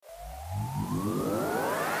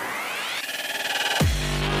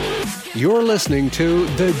You're listening to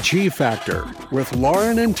The G Factor with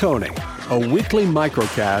Lauren and Tony, a weekly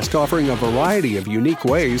microcast offering a variety of unique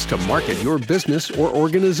ways to market your business or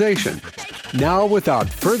organization. Now, without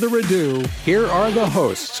further ado, here are the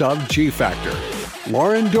hosts of G Factor,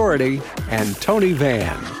 Lauren Doherty and Tony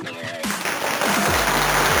Van.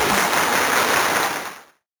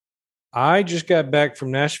 I just got back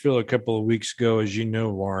from Nashville a couple of weeks ago, as you know,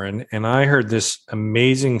 Lauren, and I heard this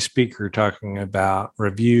amazing speaker talking about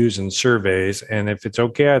reviews and surveys. And if it's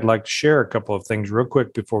okay, I'd like to share a couple of things real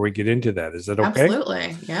quick before we get into that. Is that okay?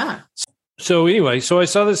 Absolutely. Yeah. So anyway, I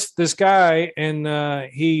saw this guy,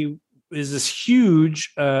 and he is this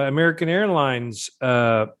huge American Airlines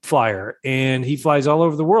flyer, and he flies all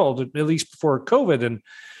over the world, at least before COVID. And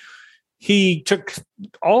he took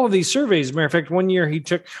all of these surveys. As a matter of fact, one year he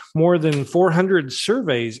took more than 400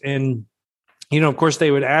 surveys. And, of course,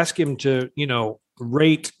 they would ask him to,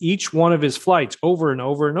 rate each one of his flights over and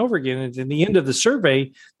over and over again. And at the end of the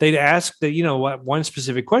survey, they'd ask one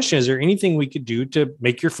specific question: is there anything we could do to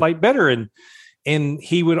make your flight better? And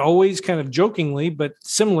he would always kind of jokingly, but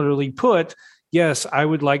similarly put, yes, I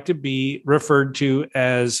would like to be referred to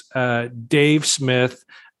as Dave Smith,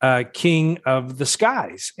 King of the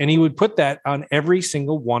Skies. And he would put that on every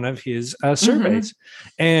single one of his surveys. Mm-hmm.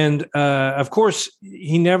 And of course,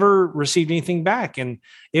 he never received anything back. And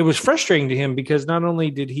it was frustrating to him because not only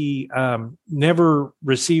did he never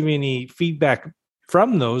receive any feedback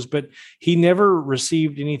from those, but he never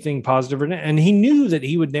received anything positive. And he knew that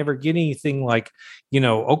he would never get anything like,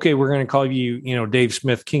 okay, we're going to call you, Dave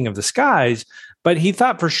Smith, King of the Skies. But he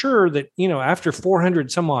thought for sure that, after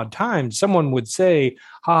 400 some odd times, someone would say,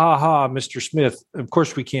 ha, ha, ha, Mr. Smith, of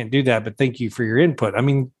course we can't do that, but thank you for your input. I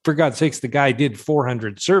mean, for God's sakes, the guy did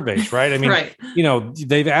 400 surveys, right? I mean, right.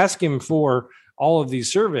 They've asked him for all of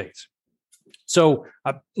these surveys. So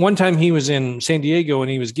one time he was in San Diego and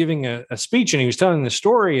he was giving a speech and he was telling the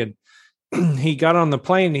story, and he got on the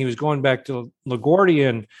plane and he was going back to LaGuardia,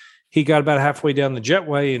 and he got about halfway down the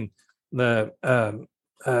jetway, and the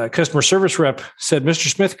customer service rep said, Mr.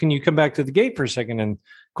 Smith, can you come back to the gate for a second? And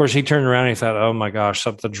of course he turned around and he thought, oh my gosh,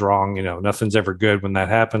 something's wrong. Nothing's ever good when that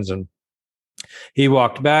happens. And he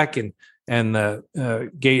walked back, and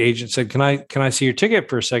the gate agent said, can I see your ticket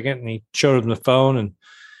for a second? And he showed him the phone,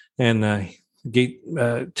 and gate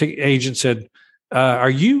ticket agent said, are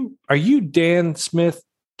you Dan Smith,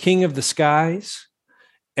 King of the Skies?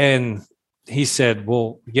 And he said,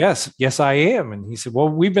 well, yes, I am. And he said, well,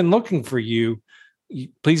 we've been looking for you.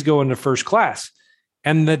 Please go into first class.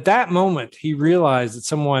 And at that moment, he realized that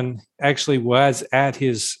someone actually was at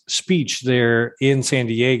his speech there in San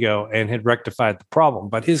Diego and had rectified the problem.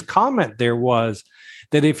 But his comment there was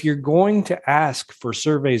that if you're going to ask for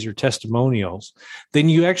surveys or testimonials, then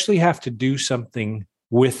you actually have to do something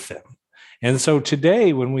with them. And so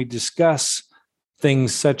today, when we discuss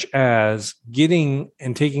things such as getting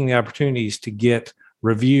and taking the opportunities to get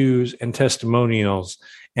reviews and testimonials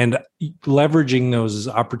and leveraging those as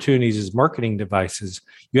opportunities as marketing devices,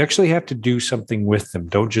 you actually have to do something with them.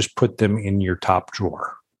 Don't just put them in your top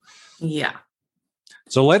drawer. Yeah.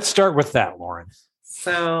 So let's start with that, Lauren.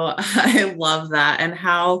 So I love that. And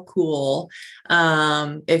how cool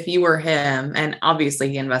if you were him, and obviously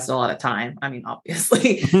he invested a lot of time. I mean,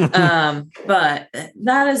 obviously, but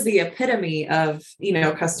that is the epitome of,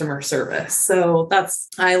 customer service. So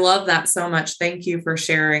I love that so much. Thank you for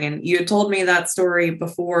sharing. And you had told me that story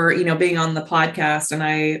before, being on the podcast, and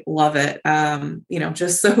I love it.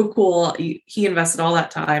 Just so cool. He invested all that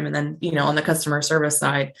time. And then, on the customer service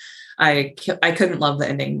side, I couldn't love the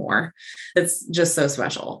ending more. It's just so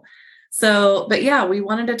special. So, but yeah, we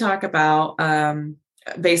wanted to talk about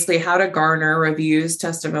basically how to garner reviews,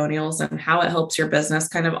 testimonials, and how it helps your business,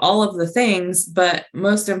 kind of all of the things. But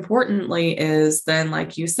most importantly is then,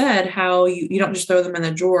 like you said, how you don't just throw them in the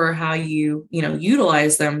drawer, how you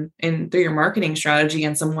utilize them through your marketing strategy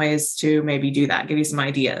in some ways to maybe do that, give you some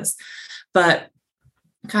ideas. But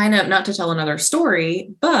kind of not to tell another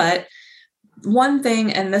story, but one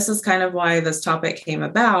thing, and this is kind of why this topic came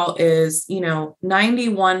about, is,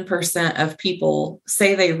 91% of people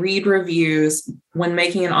say they read reviews when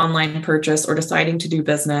making an online purchase or deciding to do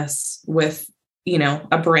business with,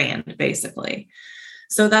 a brand, basically.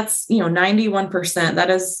 So that's, 91%.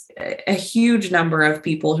 That is a huge number of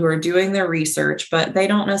people who are doing their research, but they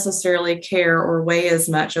don't necessarily care or weigh as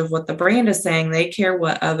much of what the brand is saying. They care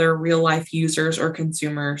what other real life users or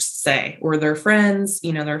consumers say, or their friends,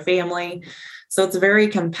 their family. So it's very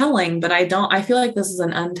compelling, but I feel like this is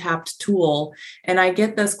an untapped tool. And I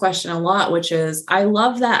get this question a lot, which is, I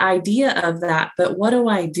love that idea of that, but what do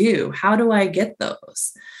I do? How do I get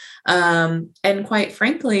those? And quite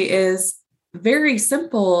frankly, is very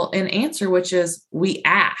simple in answer, which is we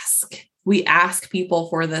ask people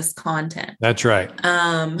for this content. That's right.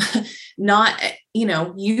 Not,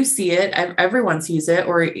 you see it, everyone sees it,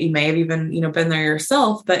 or you may have even, been there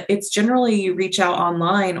yourself, but it's generally you reach out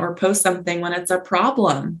online or post something when it's a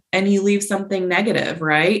problem and you leave something negative,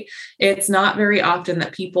 right? It's not very often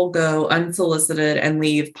that people go unsolicited and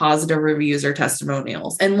leave positive reviews or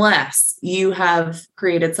testimonials, unless you have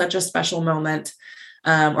created such a special moment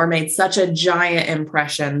or made such a giant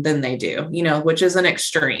impression, then they do, which is an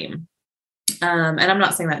extreme. And I'm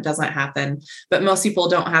not saying that doesn't happen, but most people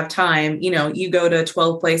don't have time. You go to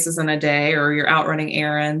 12 places in a day, or you're out running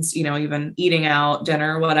errands, even eating out,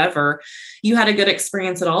 dinner, whatever. You had a good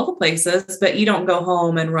experience at all the places, but you don't go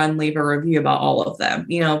home and leave a review about all of them.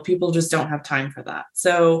 People just don't have time for that.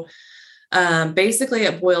 So basically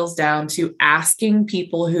it boils down to asking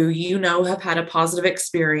people who have had a positive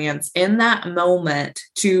experience in that moment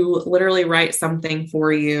to literally write something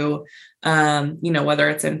for you. Whether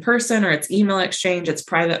it's in person or it's email exchange, it's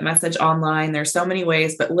private message online. There's so many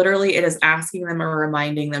ways, but literally it is asking them or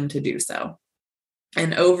reminding them to do so,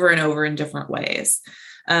 and over in different ways.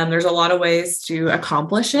 There's a lot of ways to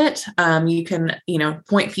accomplish it. You can,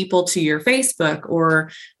 point people to your Facebook or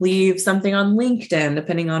leave something on LinkedIn,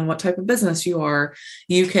 depending on what type of business you are.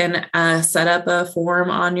 You can set up a form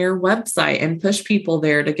on your website and push people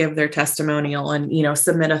there to give their testimonial and,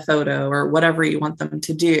 submit a photo or whatever you want them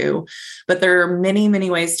to do. But there are many, many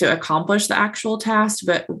ways to accomplish the actual task,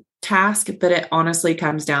 but it honestly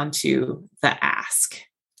comes down to the ask.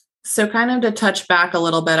 So kind of to touch back a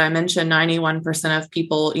little bit, I mentioned 91% of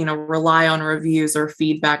people, rely on reviews or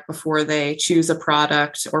feedback before they choose a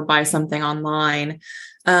product or buy something online.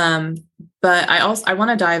 But I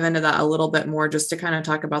want to dive into that a little bit more just to kind of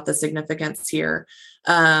talk about the significance here.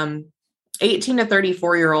 18 to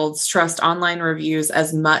 34-year-olds trust online reviews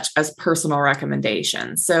as much as personal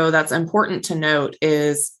recommendations. So that's important to note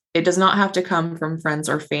is it does not have to come from friends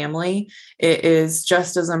or family. It is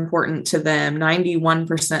just as important to them.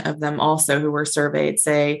 91% of them also who were surveyed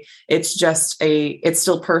say it's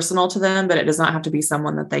still personal to them, but it does not have to be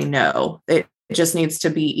someone that they know. It just needs to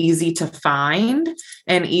be easy to find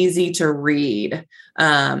and easy to read.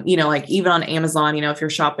 Like even on Amazon, if you're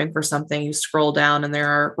shopping for something, you scroll down and there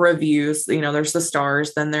are reviews, there's the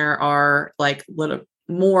stars, then there are like little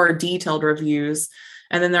more detailed reviews.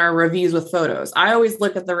 And then there are reviews with photos. I always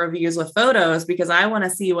look at the reviews with photos because I want to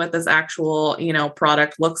see what this actual,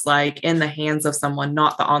 product looks like in the hands of someone,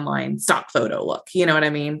 not the online stock photo look. You know what I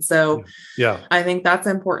mean? So yeah, I think that's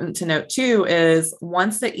important to note too, is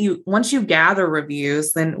once you gather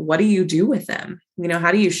reviews, then what do you do with them?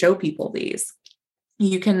 How do you show people these?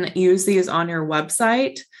 You can use these on your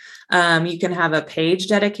website. You can have a page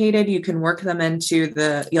dedicated. You can work them into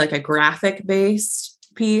a graphic based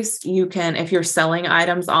piece. You can, if you're selling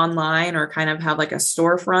items online or kind of have like a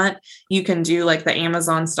storefront, you can do like the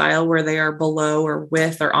Amazon style where they are below or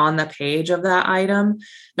with or on the page of that item.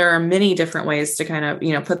 There are many different ways to kind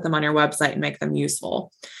of, put them on your website and make them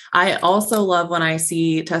useful. I also love when I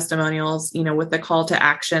see testimonials, with the call to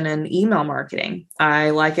action and email marketing. I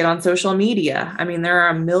like it on social media. I mean, there are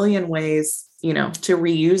a million ways, to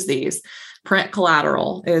reuse these. Print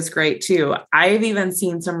collateral is great too. I've even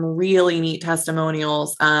seen some really neat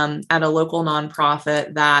testimonials at a local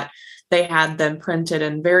nonprofit that they had them printed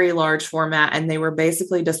in very large format and they were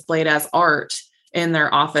basically displayed as art in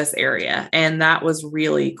their office area. And that was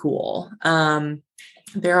really cool.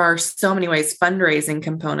 There are so many ways. Fundraising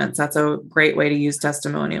components. That's a great way to use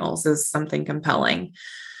testimonials, is something compelling.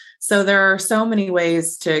 So there are so many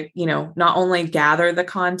ways to, not only gather the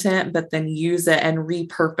content, but then use it and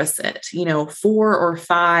repurpose it, 4 or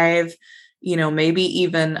 5, maybe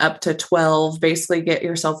even up to 12, basically get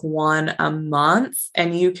yourself one a month.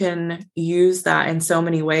 And you can use that in so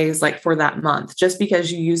many ways, like for that month. Just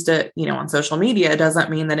because you used it, on social media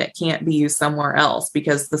doesn't mean that it can't be used somewhere else,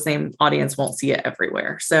 because the same audience won't see it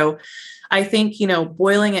everywhere. So I think,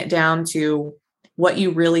 boiling it down to what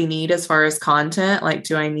you really need as far as content, like,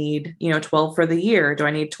 do I need, 12 for the year? Do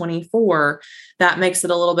I need 24? That makes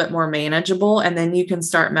it a little bit more manageable. And then you can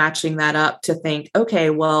start matching that up to think,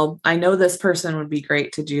 okay, well, I know this person would be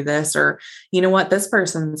great to do this, or, this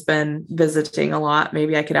person's been visiting a lot.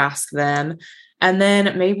 Maybe I could ask them. And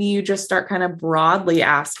then maybe you just start kind of broadly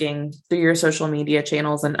asking through your social media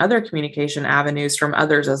channels and other communication avenues from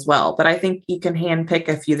others as well. But I think you can handpick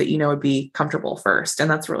a few that you know would be comfortable first. And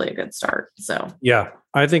that's really a good start. So, yeah,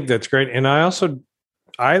 I think that's great. And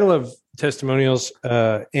I love testimonials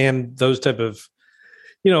and those type of,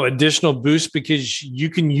 additional boosts, because you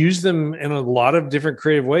can use them in a lot of different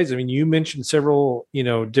creative ways. I mean, you mentioned several,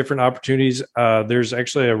 different opportunities. There's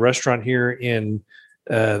actually a restaurant here in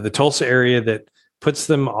the Tulsa area that puts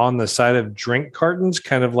them on the side of drink cartons,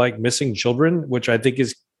 kind of like missing children, which I think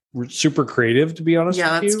is super creative, to be honest.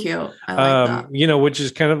 Yeah, with that's you. cute. I like that. Which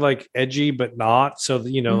is kind of like edgy, but not. So,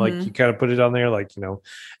 like you kind of put it on there,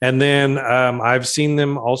 and then I've seen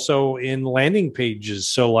them also in landing pages.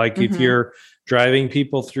 So like if you're driving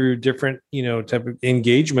people through different, type of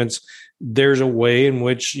engagements, there's a way in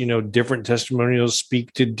which, different testimonials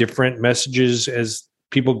speak to different messages as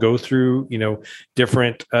people go through,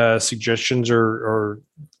 different suggestions or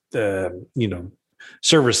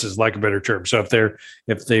services, like a better term. So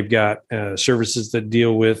if they've got services that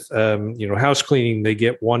deal with, house cleaning, they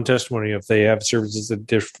get one testimony. If they have services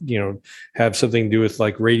that, have something to do with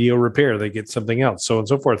like radio repair, they get something else, so on and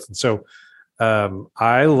so forth. And so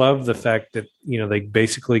I love the fact that, they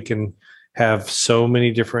basically can have so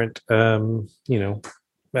many different,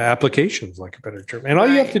 applications, like a better term. And all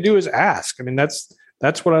you have to do is ask. I mean, that's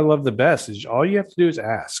what I love the best, is all you have to do is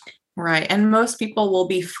ask. Right. And most people will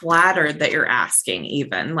be flattered that you're asking,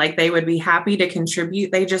 even like they would be happy to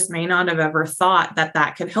contribute. They just may not have ever thought that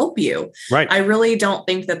that could help you. Right. I really don't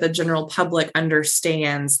think that the general public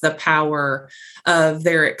understands the power of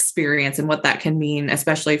their experience and what that can mean,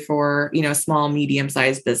 especially for, small,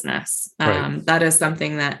 medium-sized business. Right. That is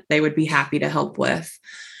something that they would be happy to help with.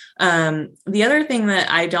 The other thing that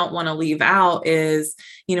I don't want to leave out is,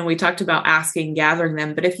 we talked about asking, gathering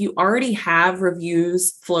them, but if you already have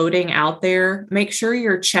reviews floating out there, make sure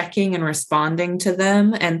you're checking and responding to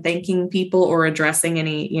them and thanking people or addressing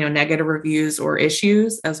any, negative reviews or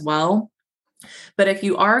issues as well. But if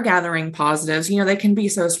you are gathering positives, they can be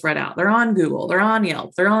so spread out. They're on Google, they're on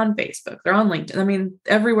Yelp, they're on Facebook, they're on LinkedIn. I mean,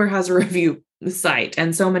 everywhere has a review site,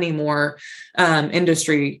 and so many more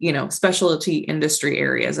industry, specialty industry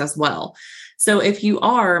areas as well. So if you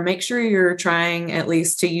are, make sure you're trying at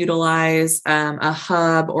least to utilize a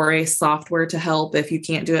hub or a software to help, if you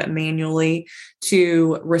can't do it manually,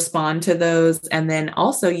 to respond to those. And then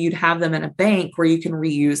also you'd have them in a bank where you can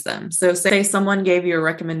reuse them. So say someone gave you a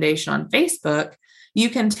recommendation on Facebook, you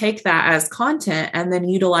can take that as content and then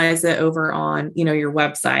utilize it over on, your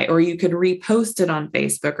website, or you could repost it on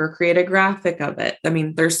Facebook or create a graphic of it. I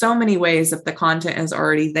mean, there's so many ways, if the content is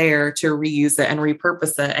already there, to reuse it and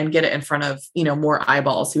repurpose it and get it in front of, more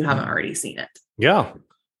eyeballs who haven't already seen it. Yeah.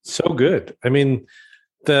 So good. I mean,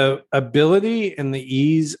 the ability and the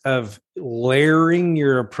ease of layering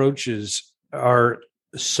your approaches are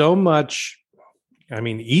so much,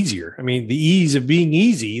 easier. I mean, the ease of being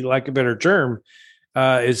easy, like a better term,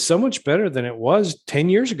 is so much better than it was 10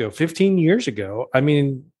 years ago, 15 years ago. I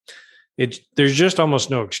mean, there's just almost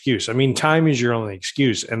no excuse. I mean, time is your only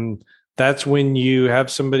excuse. And that's when you have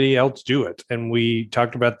somebody else do it. And we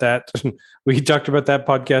talked about that. We talked about that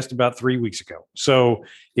podcast about 3 weeks ago. So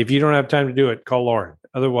if you don't have time to do it, call Lauren.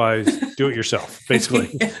 Otherwise, do it yourself,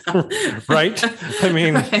 basically. Right? I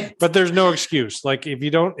mean, right. But there's no excuse. Like if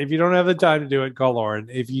you don't have the time to do it, call Lauren.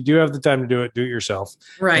 If you do have the time to do it yourself.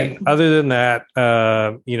 Right. And other than that,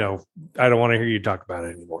 I don't want to hear you talk about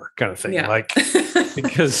it anymore, kind of thing. Yeah. Like,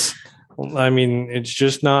 because it's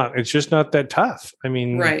just not that tough. I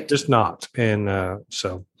mean, right. Just not. And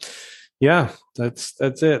so yeah, that's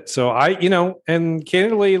it. So and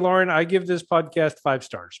candidly, Lauren, I give this podcast 5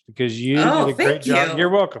 stars because you did a great job.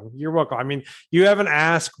 You're welcome. I mean, you haven't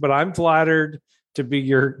asked, but I'm flattered to be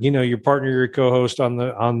your partner, your co-host on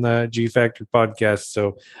the G Factor podcast.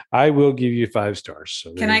 So I will give you 5 stars.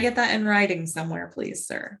 So can I get that in writing somewhere, please,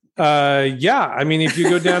 sir? Yeah. I mean, if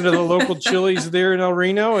you go down to the local Chili's there in El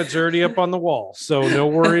Reno, it's already up on the wall. So no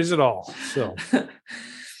worries at all. So.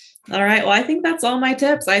 All right. Well, I think that's all my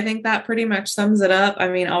tips. I think that pretty much sums it up. I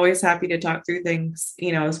mean, always happy to talk through things,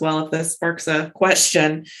 as well, if this sparks a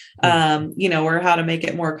question, or how to make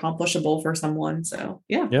it more accomplishable for someone. So,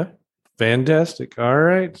 yeah. Yeah. Fantastic. All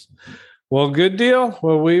right. Well, good deal.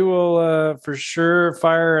 Well, we will for sure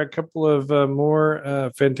fire a couple of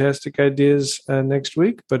more fantastic ideas next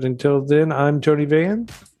week. But until then, I'm Tony Van.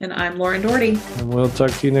 And I'm Lauren Doherty. And we'll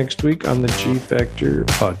talk to you next week on the G Factor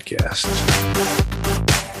podcast.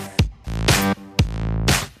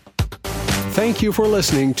 Thank you for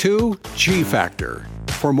listening to G Factor.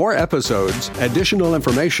 For more episodes, additional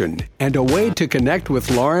information, and a way to connect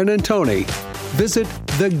with Lauren and Tony, visit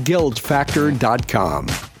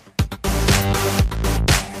theguildfactor.com.